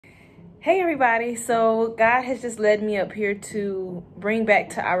Hey everybody, so God has just led me up here to bring back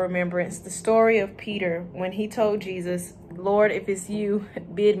to our remembrance the story of Peter when he told Jesus, Lord, if it's you,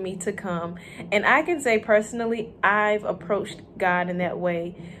 bid me to come. And I can say personally, I've approached God in that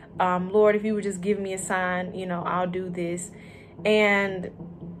way. Lord, if you would just give me a sign, I'll do this. And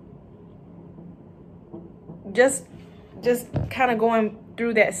just kind of going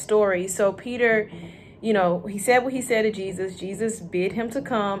through that story. So Peter, he said what he said to Jesus. Jesus bid him to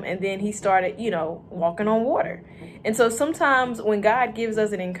come, and then he started, walking on water. And so sometimes when God gives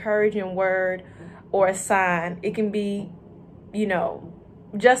us an encouraging word or a sign, it can be,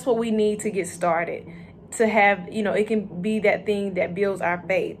 just what we need to get started, to have, it can be that thing that builds our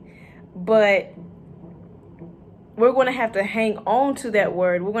faith. But we're going to have to hang on to that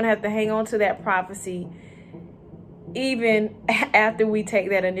word. We're going to have to hang on to that prophecy, even after we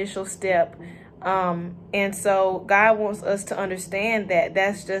take that initial step. And so God wants us to understand that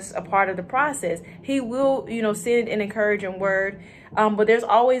that's just a part of the process. He will, send an encouraging word. But there's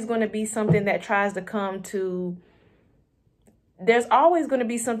always going to be something that tries to come to, there's always going to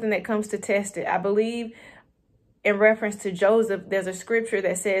be something that comes to test it. I believe in reference to Joseph, there's a scripture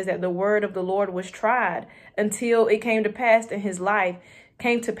that says that the word of the Lord was tried until it came to pass in his life,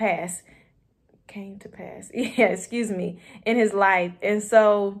 in his life. And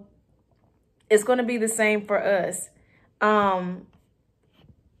so it's going to be the same for us. God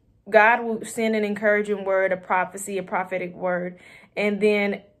will send an encouraging word, a prophecy, a prophetic word. And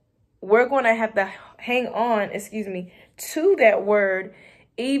then we're going to have to hang on, to that word,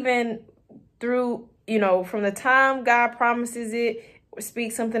 even through, from the time God promises it,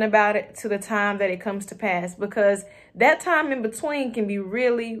 speak something about it, to the time that it comes to pass, because that time in between can be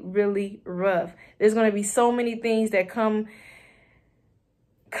really, really rough. There's going to be so many things that come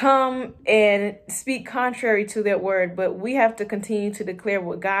and speak contrary to that word, but we have to continue to declare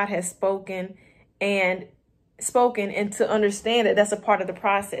what God has spoken and to understand that that's a part of the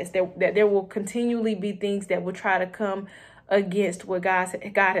process, that there will continually be things that will try to come against what God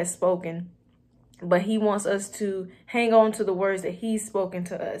has spoken. But he wants us to hang on to the words that he's spoken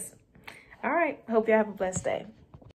to us. All right. Hope you have a blessed day.